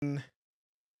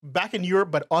back in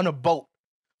Europe, but on a boat.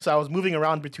 So I was moving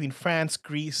around between France,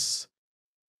 Greece,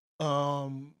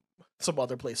 some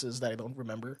other places that I don't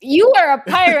remember. You are a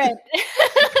pirate.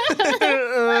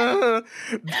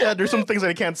 Yeah, there's some things that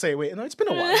I can't say. Wait, no, it's been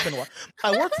a while.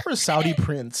 I worked for a Saudi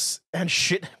prince, and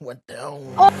shit went down.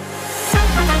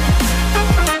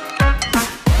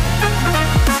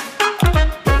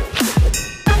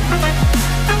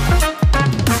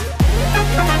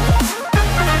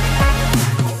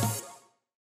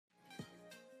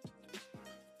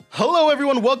 Hello,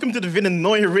 everyone. Welcome to the Vin and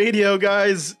Noy Radio,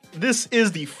 guys. This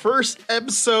is the first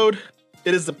episode.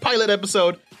 It is the pilot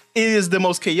episode. It is the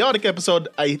most chaotic episode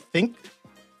I think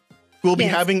we'll be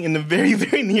having in the very,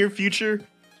 very near future.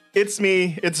 It's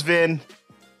me. It's Vin.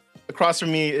 Across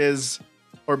from me is,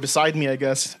 or beside me, I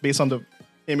guess, based on the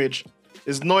image,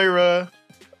 is Noira.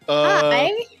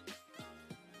 Hi.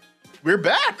 We're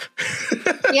back.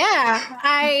 Yeah,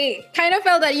 I kind of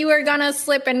felt that you were gonna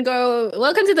slip and go,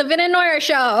 welcome to the Vin and Noir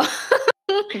show.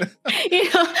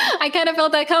 I kind of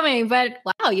felt that coming, but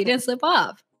wow, you didn't slip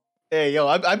off. Hey, yo,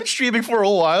 I've been streaming for a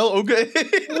while, okay?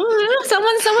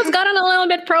 Someone's gotten a little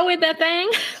bit pro with that thing.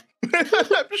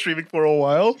 I've been streaming for a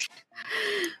while.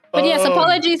 But yes,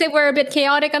 apologies if we're a bit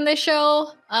chaotic on this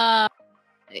show.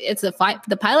 It's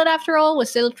the pilot after all. We're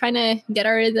still trying to get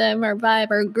our rhythm, our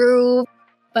vibe, our groove.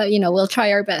 But, we'll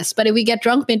try our best. But if we get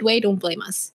drunk midway, don't blame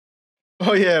us.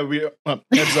 Oh, yeah. We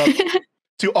heads up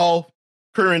to all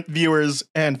current viewers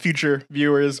and future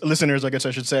viewers, listeners, I guess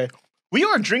I should say. We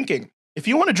are drinking. If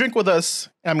you want to drink with us,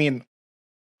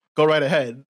 go right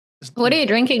ahead. What are you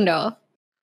drinking, though?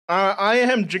 I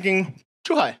am drinking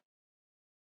Chuhai.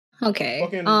 Okay.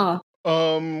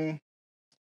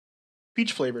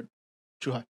 Peach flavored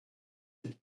Chuhai.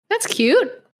 That's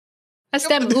cute. That's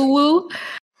that woo-woo.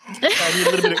 I need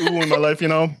a little bit of ooh in my life,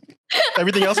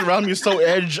 Everything else around me is so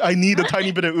edge. I need a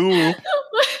tiny bit of ooh.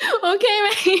 Okay,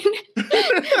 man.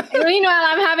 Meanwhile,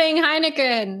 I'm having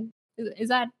Heineken. Is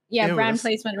that brand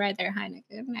placement right there,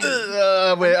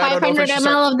 Heineken? Wait, 500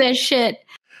 ml of this shit.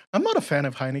 I'm not a fan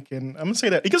of Heineken. I'm gonna say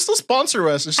that. You can still sponsor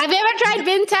us. Have you ever tried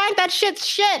Bintang? That shit's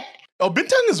shit. Oh,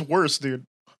 Bintang is worse, dude.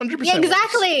 100%. Yeah,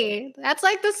 exactly. Worse. That's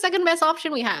like the second best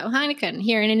option we have. Heineken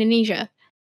here in Indonesia.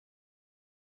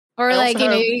 Or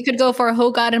you could go for a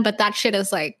Hoegaarden, but that shit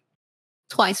is like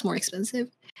twice more expensive.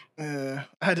 I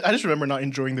just remember not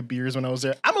enjoying the beers when I was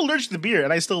there. I'm allergic to beer,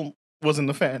 and I still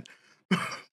wasn't a fan.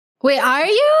 Wait, are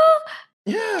you?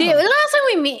 Yeah. Dude, last time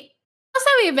we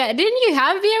met, didn't you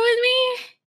have beer with me?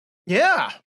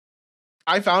 Yeah.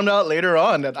 I found out later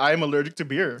on that I'm allergic to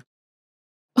beer.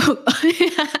 Okay.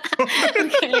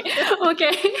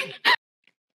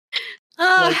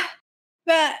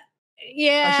 But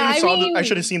yeah, I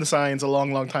should have seen the signs a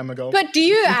long, long time ago. But do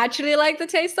you actually like the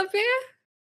taste of beer?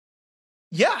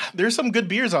 Yeah, there's some good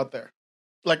beers out there.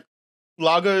 Like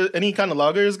lager, any kind of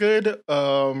lager is good.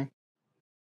 Hoegaarden's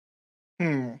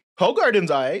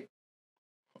aight.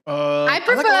 I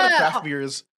prefer like a lot of craft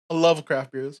beers. I love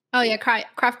craft beers. Oh yeah,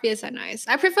 craft beers are nice.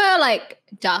 I prefer like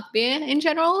dark beer in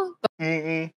general.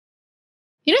 But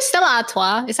Stella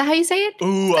Artois. Is that how you say it?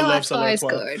 Ooh, I love Stella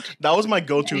Stella Artois. Is good. That was my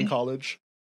go-to in college.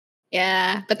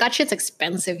 Yeah, but that shit's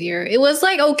expensive here. It was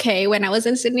like okay when I was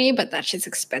in Sydney, but that shit's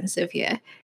expensive here.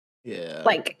 Yeah.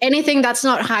 Like anything that's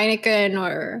not Heineken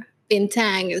or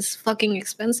Bintang is fucking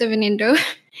expensive in Indo.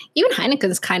 Even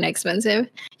Heineken's kind of expensive.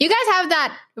 You guys have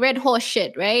that Red Horse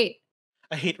shit, right?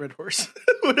 I hate Red Horse.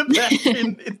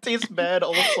 It tastes bad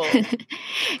also. It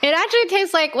actually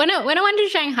tastes like when I went to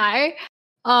Shanghai,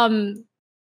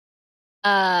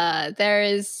 there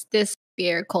is this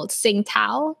beer called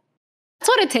Tsingtao. That's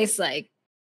what it tastes like.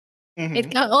 Mm-hmm.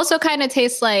 It also kind of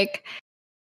tastes like,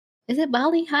 is it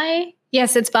Bali Hai?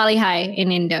 Yes, it's Bali Hai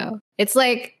in Indo. It's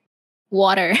like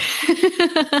water.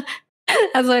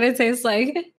 That's what it tastes like.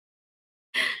 Okay.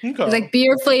 It's like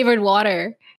beer flavored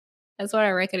water. That's what I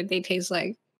reckon they taste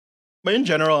like. But in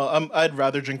general, I'd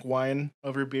rather drink wine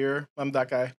over beer. I'm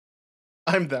that guy.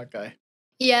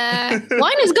 Yeah,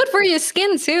 wine is good for your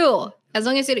skin too, as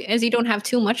long as you don't have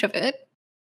too much of it.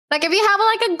 Like if you have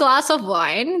like a glass of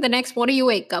wine, the next morning you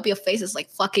wake up, your face is like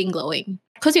fucking glowing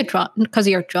because you're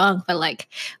drunk. But like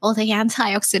all the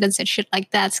antioxidants and shit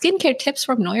like that. Skincare tips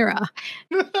from Noira.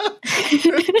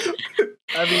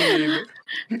 I mean,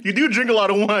 you do drink a lot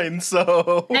of wine,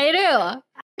 so I do.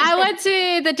 I went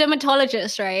to the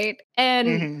dermatologist, right?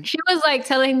 And she was like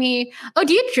telling me, "Oh,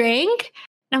 do you drink?"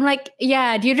 And I'm like,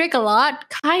 "Yeah, do you drink a lot?"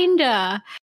 Kinda.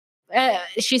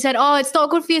 She said, "Oh, it's not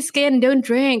good for your skin. Don't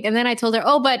drink." And then I told her,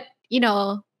 "Oh, but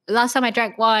last time I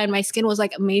drank wine, my skin was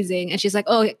like amazing." And she's like,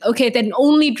 "Oh, okay, then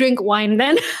only drink wine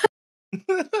then."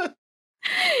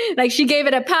 Like she gave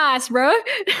it a pass, bro.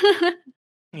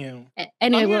 Yeah.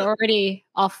 Anyway, we're already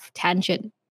off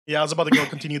tangent. Yeah, I was about to go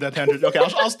continue that tangent. Okay,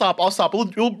 I'll stop. We'll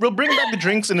bring back the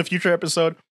drinks in a future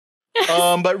episode.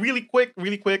 But really quick,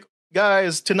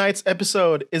 guys, tonight's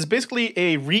episode is basically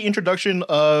a reintroduction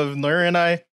of Noira and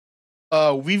I.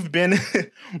 We've been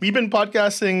we've been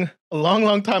podcasting a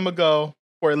long time ago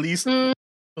for at least it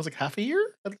was like half a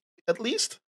year at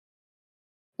least.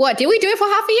 What, did we do it for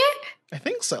half a year? I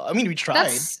think so. I mean, we tried.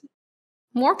 That's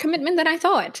more commitment than I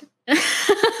thought.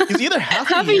 It's either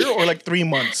half a year or like 3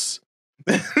 months.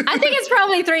 I think it's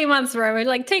probably 3 months, bro.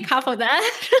 Like, take half of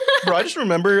that. Bro, I just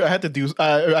remember I had to do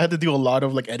a lot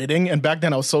of like editing, and back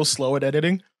then I was so slow at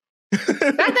editing. Back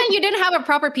then you didn't have a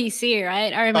proper PC,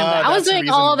 right? I remember. I was doing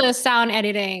all the sound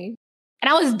editing, and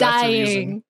I was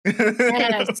dying.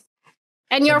 Yes.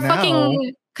 And your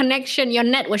fucking connection, your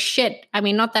net was shit. I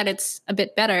mean, not that it's a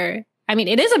bit better. I mean,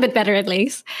 it is a bit better at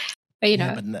least, but you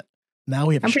know. But now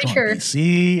we have a strong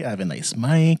PC. I have a nice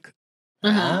mic.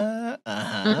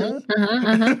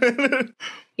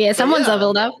 Yeah, someone's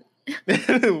leveled up.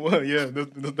 Well, yeah,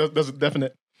 that's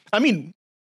definite. I mean,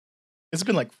 it's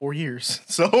been like 4 years,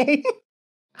 so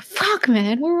fuck,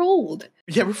 man, we're old.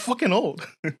 Yeah, we're fucking old.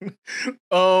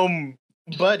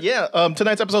 But yeah,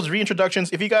 tonight's episode's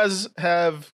reintroductions. If you guys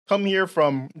have come here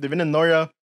from the Vin and Noira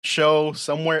show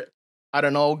somewhere, I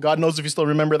don't know, God knows if you still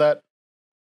remember that.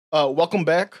 Welcome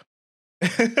back.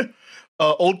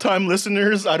 Old time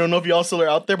listeners, I don't know if y'all still are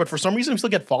out there, but for some reason we still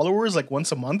get followers like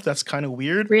once a month. That's kind of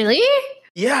weird. Really?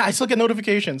 Yeah, I still get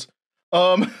notifications.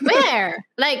 Where?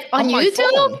 Like on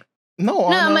YouTube? No,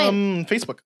 on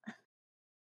Facebook.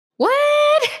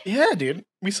 What? Yeah, dude.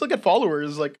 We still get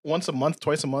followers like once a month,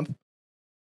 twice a month.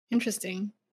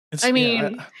 Interesting. I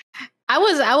mean, I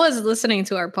was listening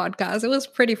to our podcast. It was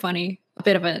pretty funny. A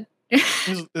bit of it.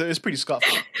 It's pretty scuffed.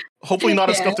 Hopefully not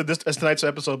as scuffed as tonight's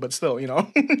episode, but still, you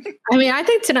know. I mean, I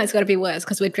think tonight's got to be worse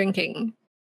because we're drinking.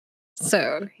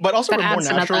 So, but also we're more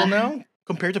natural now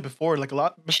compared to before. Like a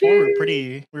lot before,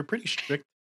 we were pretty strict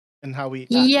in how we.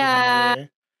 Yeah.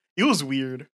 It was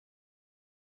weird.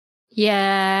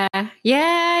 Yeah.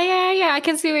 I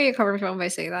can see where you're coming from by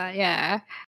saying that. Yeah.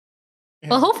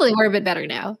 Well, hopefully we're a bit better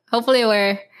now. Hopefully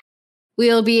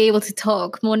we'll be able to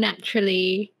talk more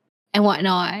naturally and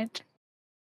whatnot.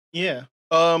 Yeah.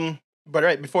 But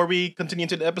right, before we continue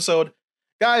into the episode,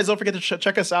 guys, don't forget to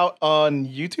check us out on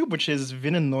YouTube, which is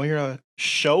Vin and Noira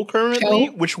Show currently,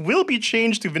 which will be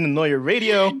changed to Vin and Noira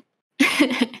Radio.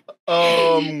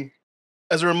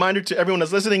 As a reminder to everyone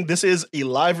that's listening, this is a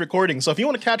live recording. So if you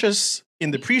want to catch us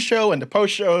in the pre-show and the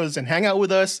post-shows and hang out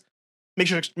with us, make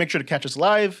sure to catch us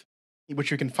live, which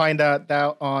you can find out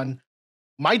on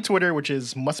my Twitter, which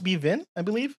is mustbevin, I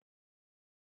believe.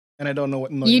 And I don't know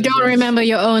what. You don't remember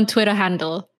your own Twitter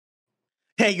handle.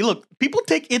 Hey, look, people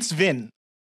take it's Vin.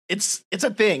 It's a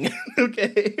thing,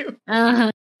 okay?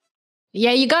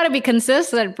 Yeah, you gotta be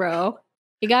consistent, bro.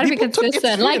 You gotta be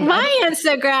consistent. Like my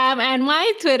Instagram and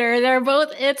my Twitter, they're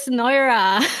both it's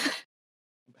Noira.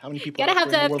 How many people? You gotta have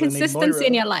that consistency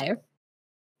in your life.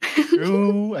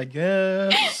 True, I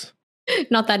guess.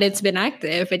 Not that it's been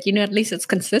active, but you know, at least it's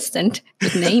consistent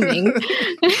with naming.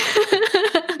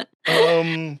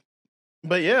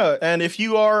 But yeah, and if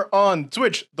you are on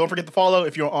Twitch, don't forget to follow.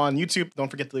 If you're on YouTube, don't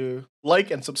forget to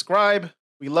like and subscribe.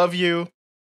 We love you.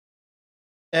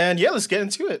 And yeah, let's get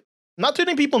into it. Not too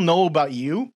many people know about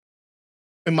you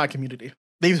in my community.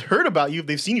 They've heard about you.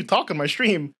 They've seen you talk on my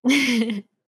stream,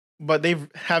 but they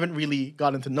haven't really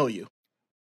gotten to know you.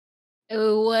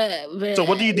 So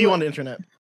what do you do on the internet?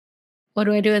 What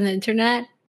do I do on the internet?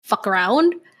 Fuck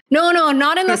around? No,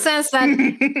 not in the sense that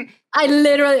I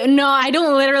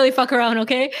don't literally fuck around,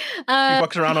 okay? He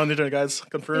fucks around on the internet, guys.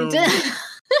 Confirmed.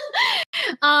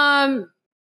 I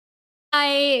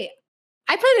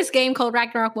play this game called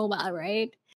Ragnarok Mobile,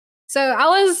 right? So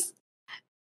I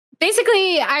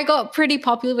got pretty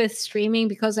popular with streaming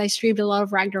because I streamed a lot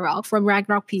of Ragnarok from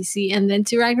Ragnarok PC and then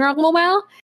to Ragnarok Mobile.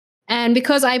 And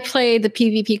because I play the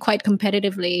PvP quite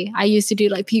competitively, I used to do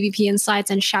like PvP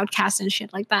insights and shoutcasts and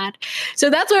shit like that. So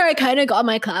that's where I kind of got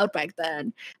my clout back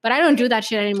then. But I don't do that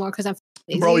shit anymore because I'm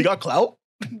lazy. Bro, you got clout?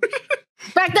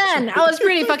 Back then, I was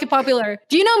pretty fucking popular.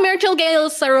 Do you know Myrtle Gale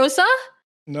Sarosa?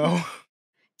 No.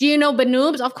 Do you know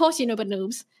Banoobs? Of course you know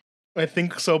Banoobs. I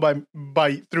think so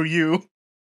by through you.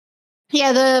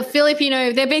 Yeah, they're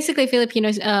basically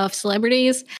Filipino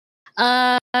celebrities.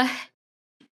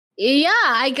 Yeah,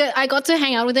 I got to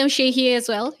hang out with them. Shehi as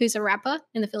well, who's a rapper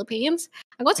in the Philippines.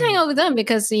 I got to hang out with them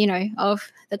because,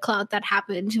 of the clout that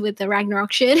happened with the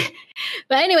Ragnarok shit.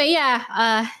 But anyway,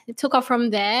 yeah, it took off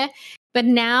from there. But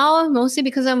now, mostly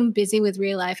because I'm busy with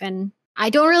real life and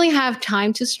I don't really have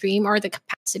time to stream or the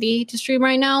capacity to stream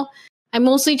right now. I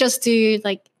mostly just do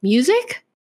like music.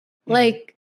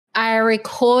 Like I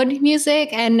record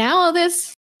music, and now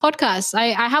this podcast.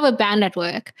 I have a band at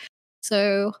work.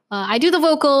 So I do the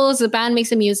vocals, the band makes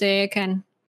the music, and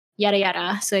yada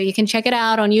yada. So you can check it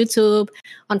out on YouTube,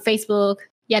 on Facebook,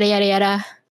 yada yada yada.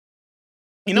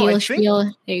 You know, Spiel.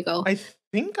 There you go. I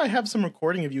think I have some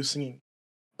recording of you singing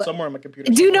somewhere on my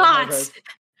computer. Do not.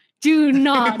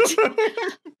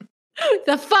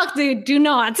 The fuck, dude, do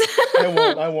not.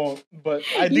 I won't. But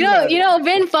I do. You know,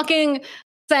 Vin fucking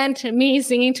sent me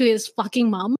singing to his fucking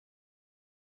mom.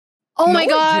 Oh no, my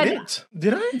god.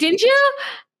 Did I? Didn't you?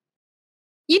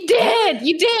 You did.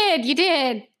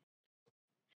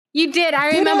 I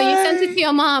remember you sent it to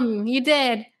your mom. You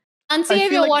did. Auntie,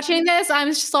 if you're watching this,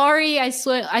 I'm sorry. I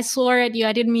swore at you.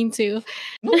 I didn't mean to.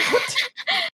 No, what?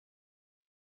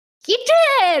 You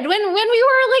did. When we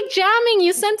were like jamming,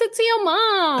 you sent it to your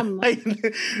mom.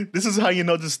 This is how you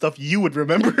know the stuff you would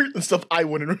remember and stuff I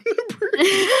wouldn't remember.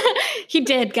 He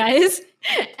did, guys.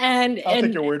 And I'll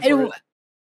take your word for it.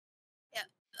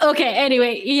 Okay,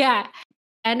 anyway, yeah.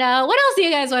 And what else do you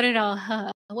guys want to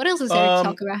know? What else is there to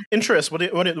talk about? Interest. What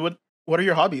are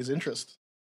your hobbies? Interest?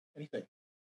 Anything?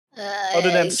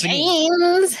 Other than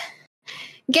singing.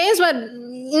 Games, but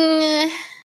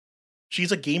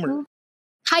she's a gamer.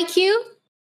 Haikyuu?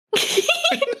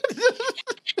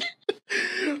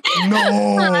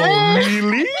 No,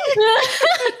 really?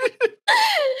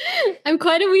 I'm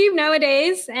quite a weeb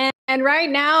nowadays, and right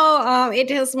now, it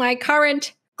is my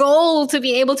current goal to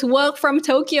be able to work from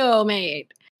Tokyo,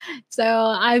 mate. So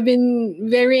I've been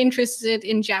very interested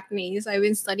in Japanese. I've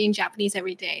been studying Japanese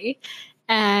every day,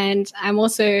 and I'm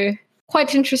also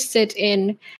quite interested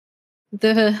in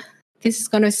this is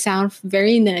going to sound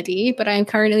very nerdy, but I'm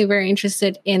currently very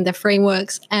interested in the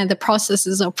frameworks and the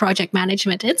processes of project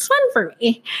management. It's fun for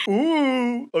me.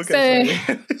 Ooh, okay.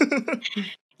 So,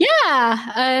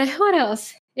 yeah. What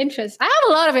else? Interest. I have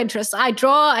a lot of interests. I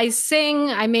draw, I sing,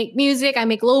 I make music, I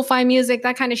make lo-fi music,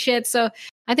 that kind of shit. So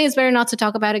I think it's better not to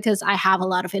talk about it because I have a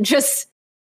lot of interests.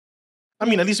 I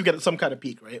mean, at least we get some kind of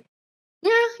peak, right?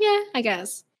 Yeah, I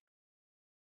guess.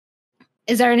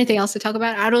 Is there anything else to talk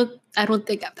about? I don't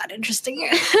think I'm that interesting.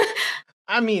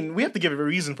 I mean, we have to give it a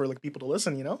reason for like people to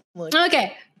listen, you know? Like,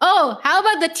 okay. Oh, how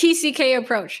about the TCK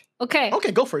approach? Okay.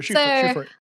 Okay, go for it. Shoot for it.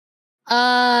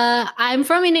 I'm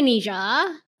from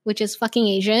Indonesia, which is fucking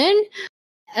Asian.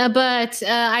 But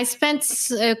I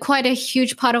spent quite a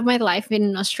huge part of my life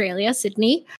in Australia,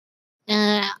 Sydney.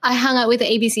 I hung out with the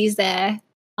ABCs there.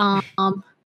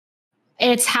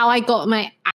 It's how I got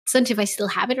my accent, if I still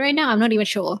have it right now. I'm not even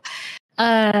sure.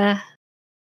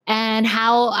 And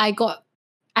how I got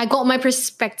my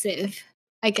perspective,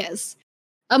 I guess.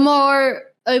 A more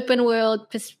open world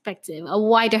perspective, a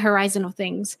wider horizon of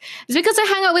things. It's because I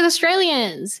hang out with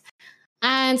Australians.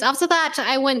 And after that,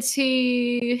 I went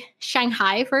to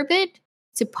Shanghai for a bit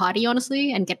to party,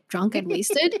 honestly, and get drunk and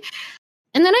wasted.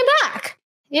 And then I'm back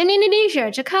in Indonesia,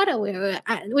 Jakarta,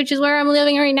 which is where I'm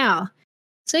living right now.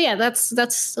 So yeah, that's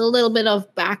a little bit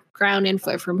of background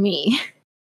info from me.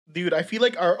 Dude, I feel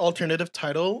like our alternative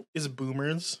title is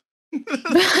Boomers.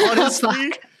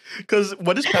 Honestly. Because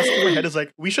what is passing through my head is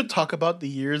like, we should talk about the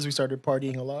years we started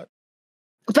partying a lot.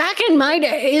 Back in my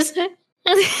days.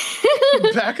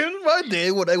 Back in my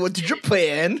day when I went to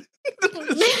Japan. You're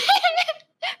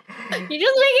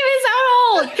just making me sound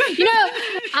old. You know,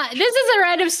 this is a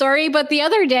random story, but the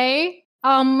other day,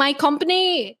 the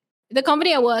company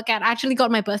I work at actually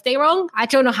got my birthday wrong. I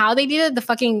don't know how they did it. The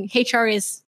fucking HR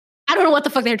I don't know what the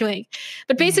fuck they're doing.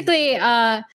 But basically,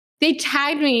 they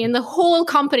tagged me in the whole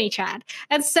company chat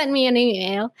and sent me an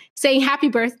email saying happy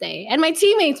birthday. And my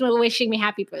teammates were wishing me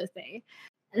happy birthday.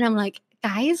 And I'm like,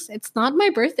 guys, it's not my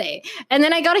birthday. And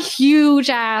then I got a huge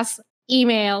ass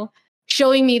email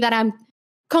showing me that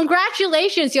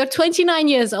congratulations, you're 29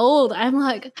 years old. I'm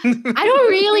like, I don't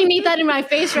really need that in my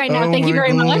face right now. Thank you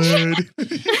very much.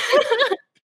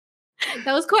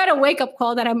 That was quite a wake-up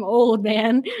call that I'm old,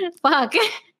 man. Fuck.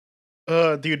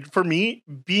 Dude, for me,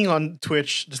 being on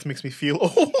Twitch just makes me feel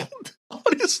old.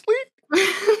 Honestly.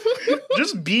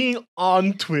 Just being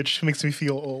on Twitch makes me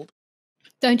feel old.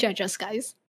 Don't judge us,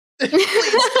 guys.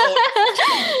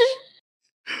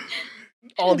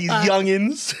 All these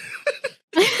youngins.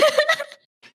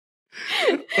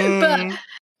 But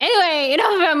anyway,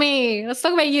 enough about me. Let's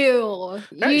talk about you.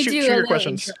 Shoot your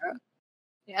questions. Shoot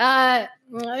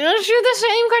the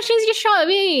same questions you shot at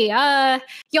me.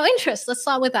 Your interests. Let's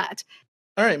start with that.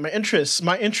 All right, my interests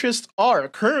are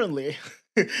currently.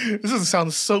 This doesn't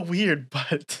sound so weird,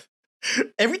 but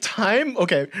every time,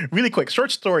 okay, really quick,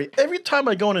 short story. Every time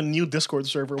I go on a new Discord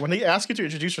server, when they ask you to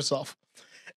introduce yourself,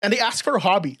 and they ask for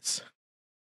hobbies,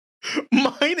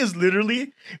 is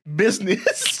literally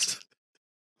business.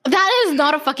 That is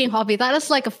not a fucking hobby. That is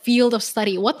like a field of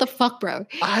study. What the fuck, bro?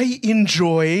 I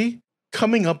enjoy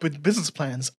coming up with business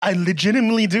plans. I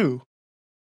legitimately do.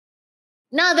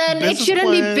 No, then Business it shouldn't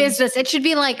plans. be business. It should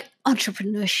be like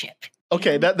entrepreneurship.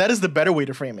 Okay, that is the better way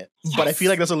to frame it. Yes. But I feel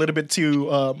like that's a little bit too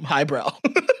highbrow.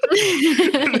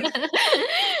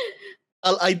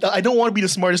 I don't want to be the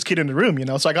smartest kid in the room,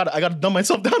 so I got to dumb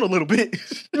myself down a little bit.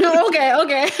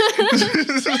 Okay.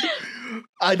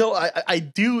 I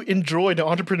do enjoy the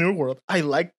entrepreneur world. I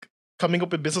like coming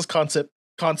up with business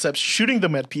concepts, shooting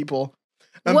them at people.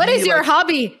 What is your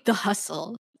hobby? The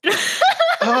hustle.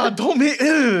 Don't make.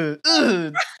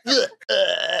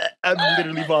 I'm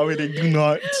literally vomiting. Do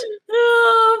not.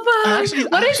 Oh,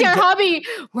 what is your hobby?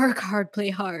 Work hard, play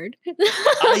hard.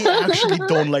 I actually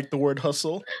don't like the word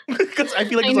hustle because I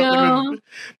feel like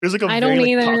there's like a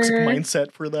very toxic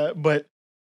mindset for that. But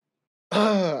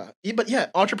yeah,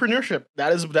 entrepreneurship,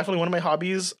 that is definitely one of my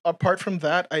hobbies. Apart from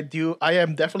that, I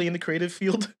am definitely in the creative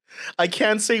field. I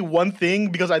can't say one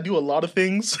thing because I do a lot of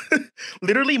things.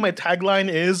 Literally, my tagline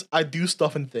is I do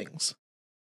stuff and things.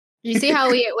 You see how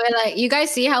we're like, you guys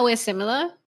see how we're similar?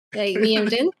 Like me and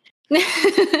Vin?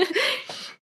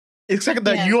 Except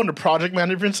that you on the project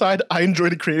management side, I enjoy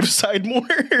the creative side more.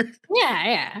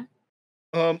 Yeah.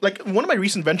 Like one of my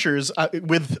recent ventures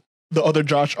with the other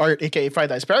Josh Art, aka Fried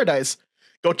Dice Paradise.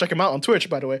 Go check him out on Twitch,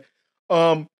 by the way.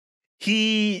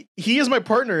 He is my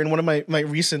partner in one of my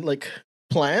recent like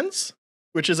plans,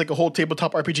 which is like a whole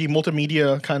tabletop RPG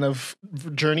multimedia kind of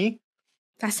journey.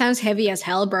 That sounds heavy as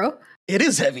hell, bro. It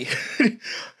is heavy.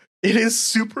 It is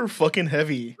super fucking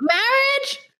heavy.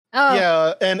 Marriage? Oh.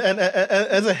 Yeah, and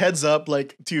as a heads up,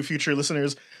 like to future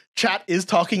listeners, chat is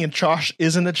talking and Josh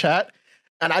is in the chat.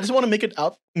 And I just want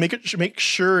to make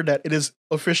sure that it is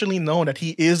officially known that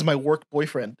he is my work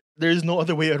boyfriend. There is no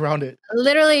other way around it.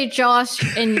 Literally,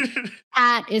 Josh in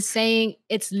chat is saying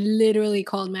it's literally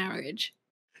called marriage.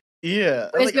 Yeah.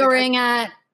 Where's your ring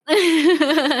at?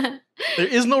 There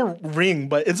is no ring,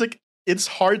 but it's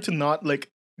hard to not like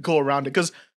go around it.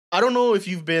 Because I don't know if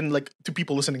you've been like to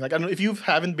people listening. Like I don't know if you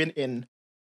haven't been in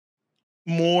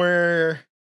more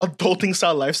adulting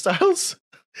style lifestyles.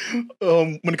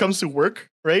 When it comes to work,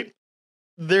 right?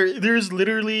 There's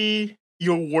literally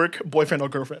your work boyfriend or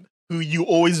girlfriend who you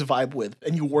always vibe with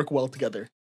and you work well together.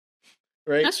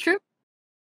 Right? That's true.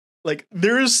 Like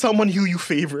there is someone who you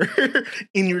favor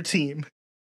in your team.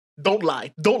 Don't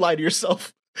lie. Don't lie to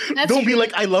yourself. Don't be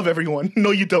like, I love everyone.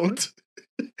 No, you don't.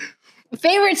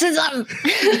 Favoritism.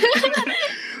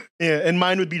 Yeah, and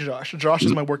mine would be Josh. Josh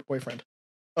is my work boyfriend.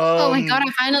 Oh my god,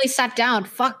 I finally sat down.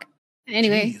 Fuck.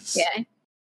 Anyway, yeah.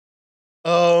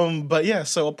 But yeah,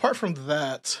 so apart from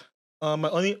that, my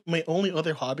only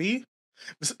other hobby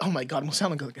oh my god, I'm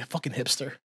sounding like a fucking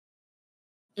hipster.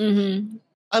 Mm-hmm.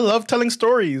 I love telling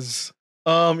stories.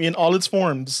 In all its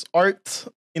forms. Art,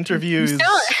 interviews.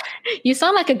 You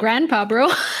sound like a grandpa, bro.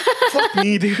 Fuck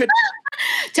me, dude.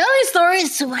 Telling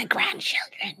stories to my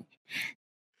grandchildren.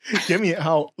 Get me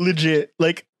out. Legit.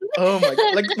 Like, oh my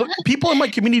god. Like look, people in my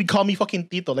community call me fucking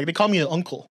Tito. Like they call me an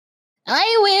uncle.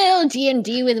 I will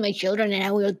D&D with my children and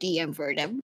I will DM for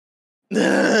them.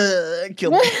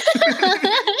 Kill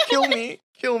me.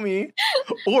 Kill me.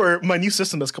 Or my new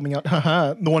system that's coming out.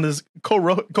 The one is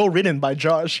co-written by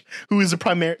Josh, who is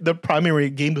the primary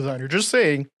game designer. Just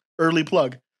saying. Early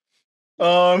plug.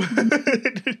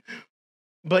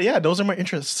 But yeah, those are my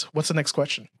interests. What's the next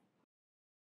question?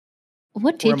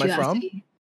 What did you ask me?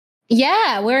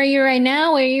 Yeah, where are you right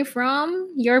now? Where are you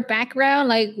from? Your background,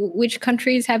 like which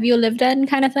countries have you lived in,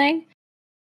 kind of thing?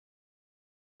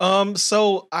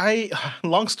 So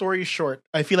long story short,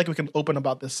 I feel like we can open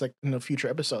about this like in a future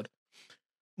episode.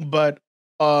 But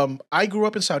I grew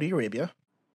up in Saudi Arabia.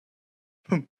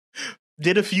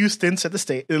 Did a few stints at the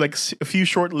state, like a few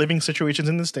short living situations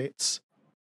in the States.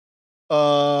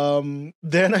 Then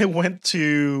I went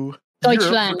to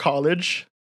Europe for college.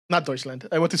 Not Deutschland.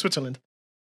 I went to Switzerland.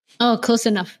 Oh, close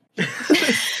enough. Yeah,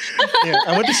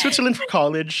 I went to Switzerland for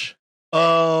college.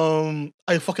 I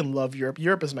fucking love Europe.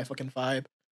 Europe is my fucking vibe.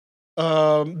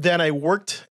 Then I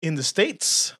worked in the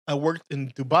States. I worked in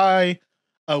Dubai.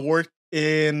 I worked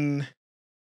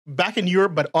back in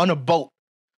Europe, but on a boat.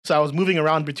 So I was moving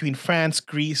around between France,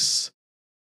 Greece,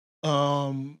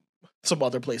 some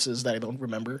other places that I don't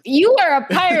remember. You are a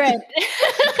pirate.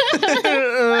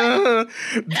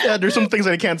 Yeah, there's some things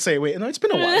that I can't say. Wait, no, it's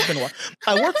been a while.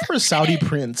 I worked for a Saudi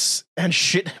prince and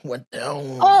shit went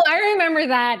down. Oh, I remember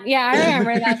that. Yeah, I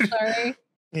remember that story.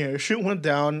 Yeah, shit went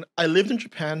down. I lived in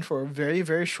Japan for a very,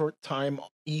 very short time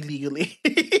illegally.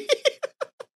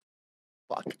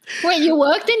 Fuck. Wait, you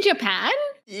worked in Japan?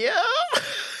 Yeah.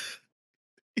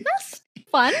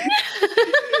 Fun?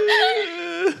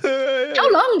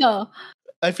 How long though?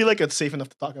 I feel like it's safe enough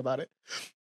to talk about it,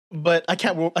 but I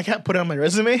can't put it on my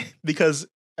resume because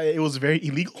it was very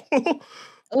illegal.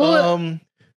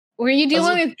 Were you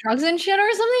dealing with drugs and shit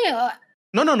or something?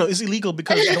 No, it's illegal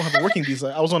because I don't have a working visa.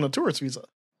 I was on a tourist visa.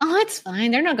 Oh, it's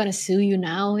fine. They're not gonna sue you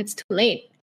now. It's too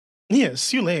late. Yeah, it's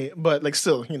too late, but like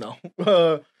still,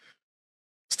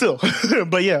 still.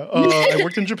 But yeah, I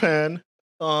worked in Japan.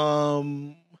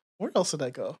 Where else did I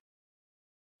go?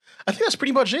 I think that's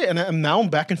pretty much it. And now I'm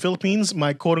back in Philippines,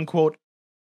 my quote unquote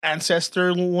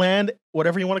ancestor land,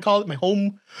 whatever you want to call it, my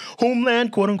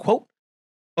homeland, quote unquote.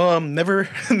 Never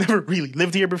really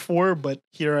lived here before, but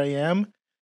here I am.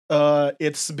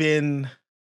 It's been,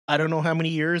 I don't know how many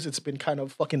years. It's been kind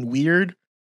of fucking weird.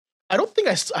 I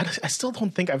still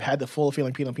don't think I've had the full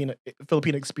Filipino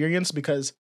experience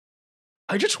because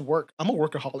I just work. I'm a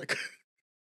workaholic.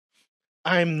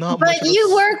 I'm not. But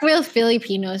you work with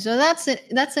Filipinos, so that's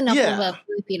enough of a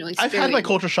Filipino experience. I've had my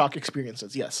culture shock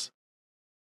experiences, yes.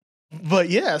 But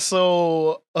yeah,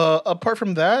 so apart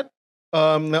from that,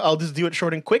 I'll just do it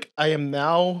short and quick. I am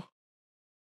now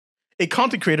a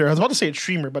content creator. I was about to say a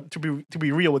streamer, but to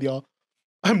be real with y'all,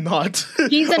 I'm not.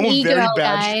 He's an e-girl,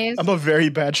 guys. I'm a very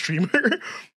bad streamer.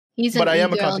 He's an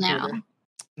e-girl now. Creator.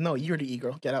 No, you're the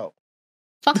e-girl. Get out.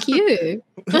 Fuck you.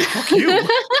 Fuck you.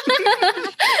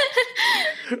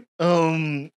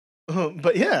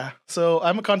 But yeah, so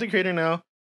I'm a content creator now.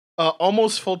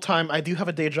 Almost full time. I do have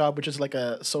a day job, which is like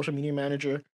a social media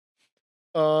manager.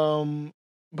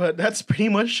 But that's pretty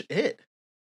much it.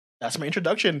 That's my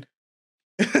introduction.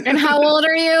 And how old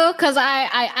are you? Because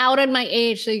I outed my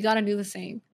age, so you gotta do the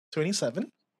same. 27.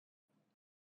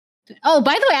 Oh,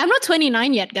 by the way, I'm not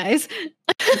 29 yet, guys.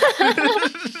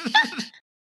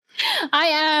 I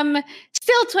am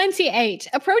still 28,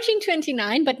 approaching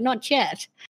 29, but not yet.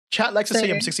 Chat likes to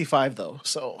say I'm 65, though,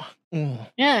 so.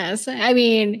 Yes, I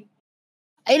mean,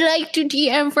 I like to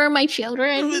DM for my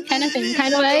children, kind of thing,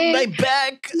 kind of way. My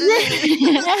back.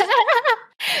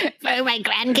 For my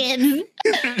grandkids.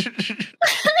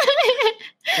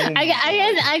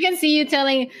 I can see you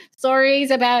telling stories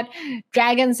about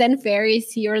dragons and fairies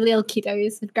to your little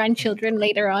kiddos and grandchildren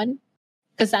later on.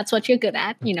 Because that's what you're good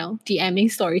at,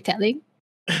 DMing, storytelling.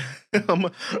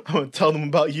 I'm gonna tell them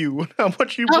about you. How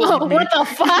much you what the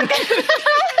fuck?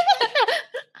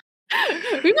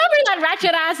 Remember that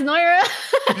ratchet ass Noira?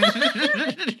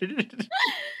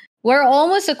 We're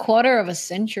almost a quarter of a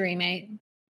century, mate.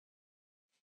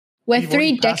 We're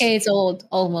 3 decades old,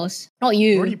 almost. Not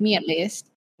you, me at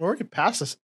least. We're already past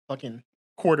this fucking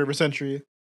quarter of a century.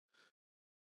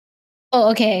 Oh,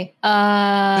 okay.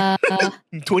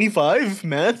 25,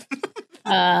 math.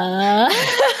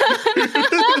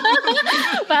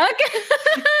 Fuck.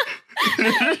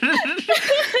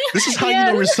 This is how you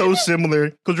know we're so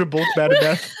similar, because we're both bad at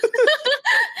math.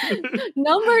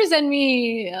 Numbers and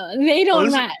me, they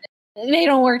don't match. They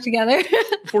don't work together.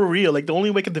 For real, like the only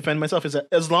way I can defend myself is that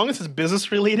as long as it's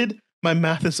business related, my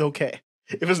math is okay.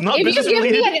 If it's not business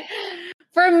related,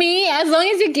 for me, as long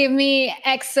as you give me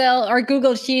Excel or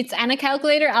Google Sheets and a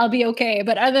calculator, I'll be okay.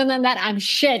 But other than that, I'm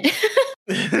shit.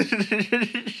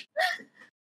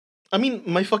 I mean,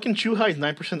 my fucking Chuhai is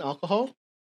 9% alcohol.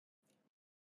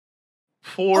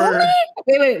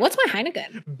 Wait, what's my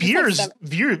Heineken? Beer's like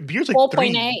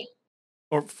 4.8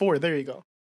 or 4. There you go.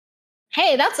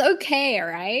 Hey, that's okay, all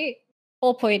right.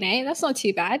 4.8. That's not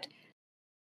too bad.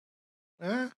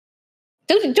 Don't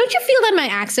you feel that my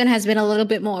accent has been a little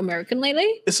bit more American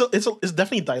lately? It's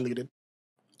definitely diluted.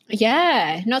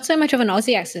 Yeah, not so much of an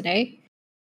Aussie accent, eh?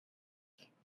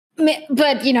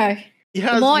 But the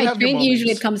more I drink,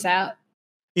 usually it comes out.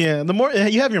 Yeah, the more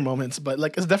you have your moments, but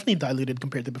like it's definitely diluted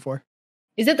compared to before.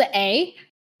 Is it the A?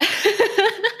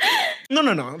 No.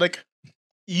 Like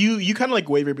you kind of like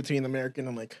waver between American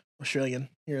and like Australian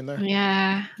here and there.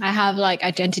 Yeah, I have like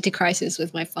identity crisis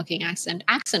with my fucking accent.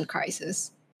 Accent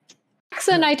crisis.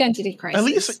 Accent identity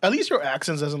crisis. At least your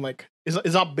accent isn't like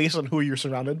is not based on who you're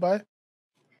surrounded by.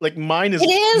 Like mine is. It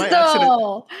is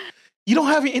though. You don't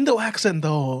have an Indo accent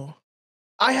though.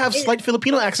 I have slight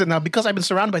Filipino accent now because I've been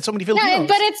surrounded by so many Filipinos. Yeah,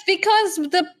 but it's because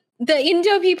the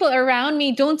Indo people around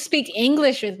me don't speak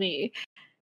English with me.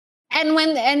 And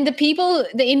the Indo people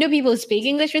who speak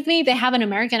English with me, they have an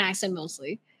American accent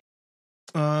mostly.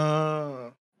 Yeah,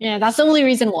 that's the only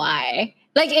reason why.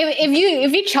 Like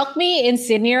if you chuck me in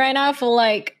Sydney right now for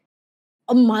like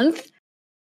a month,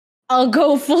 I'll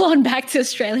go full on back to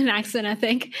Australian accent, I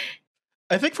think.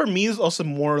 I think for me it's also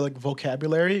more like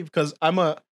vocabulary because I'm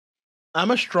a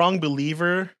strong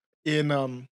believer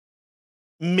in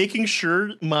making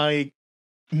sure my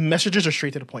messages are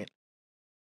straight to the point.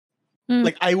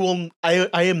 Like I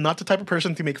am not the type of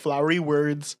person to make flowery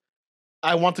words.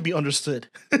 I want to be understood.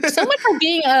 so much for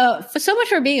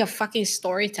being a fucking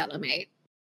storyteller, mate.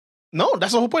 No,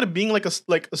 that's the whole point of being like a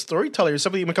storyteller.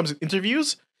 Somebody when it comes to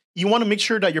interviews, you want to make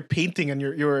sure that you're painting and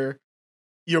your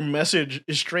message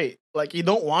is straight. Like you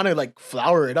don't want to like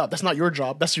flower it up. That's not your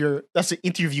job. That's the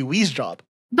interviewee's job.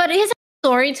 But isn't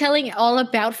storytelling all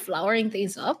about flowering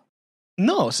things up?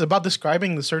 No, it's about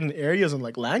describing the certain areas in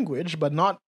like language, but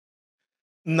not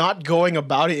going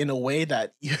about it in a way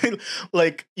that you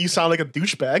like you sound like a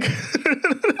douchebag.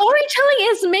 Storytelling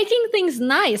is making things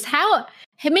nice. How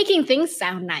making things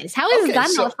sound nice? How is that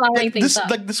not flowering things up?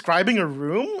 Like describing a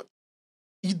room,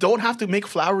 you don't have to make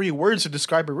flowery words to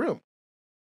describe a room.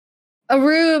 A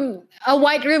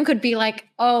white room could be like,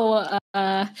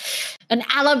 an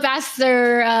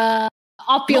alabaster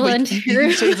opulent room.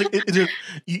 You say it's like,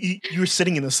 you're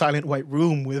sitting in a silent white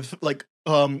room with like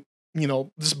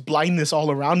this blindness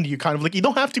all around you, kind of like you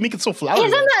don't have to make it so flowery.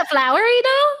 Isn't that flowery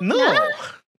though?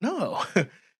 No.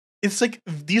 It's like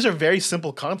these are very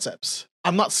simple concepts.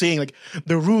 I'm not saying like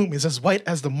the room is as white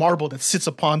as the marble that sits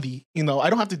upon the, I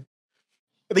don't have to,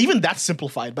 even that's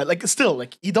simplified, but like still,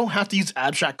 like you don't have to use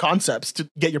abstract concepts to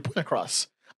get your point across.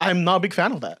 I'm not a big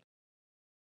fan of that.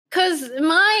 Because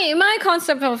my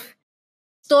concept of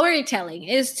storytelling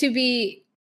is to be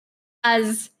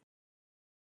as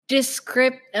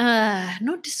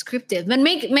not descriptive, but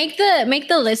make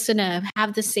the listener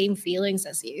have the same feelings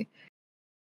as you.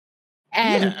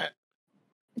 And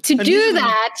to do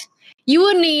that, you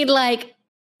would need like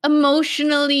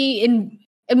emotion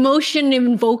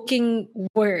invoking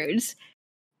words,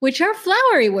 which are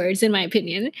flowery words, in my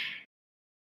opinion.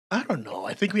 I don't know.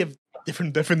 I think we have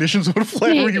different definitions of what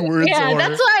flowery words are.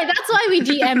 That's why we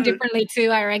DM differently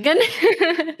too, I reckon.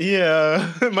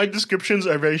 Yeah. My descriptions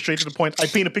are very straight to the point. I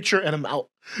paint a picture and I'm out.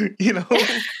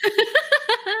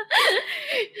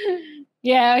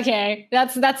 Yeah, okay.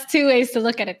 That's two ways to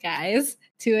look at it, guys.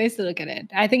 Two ways to look at it.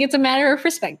 I think it's a matter of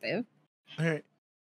perspective. All right.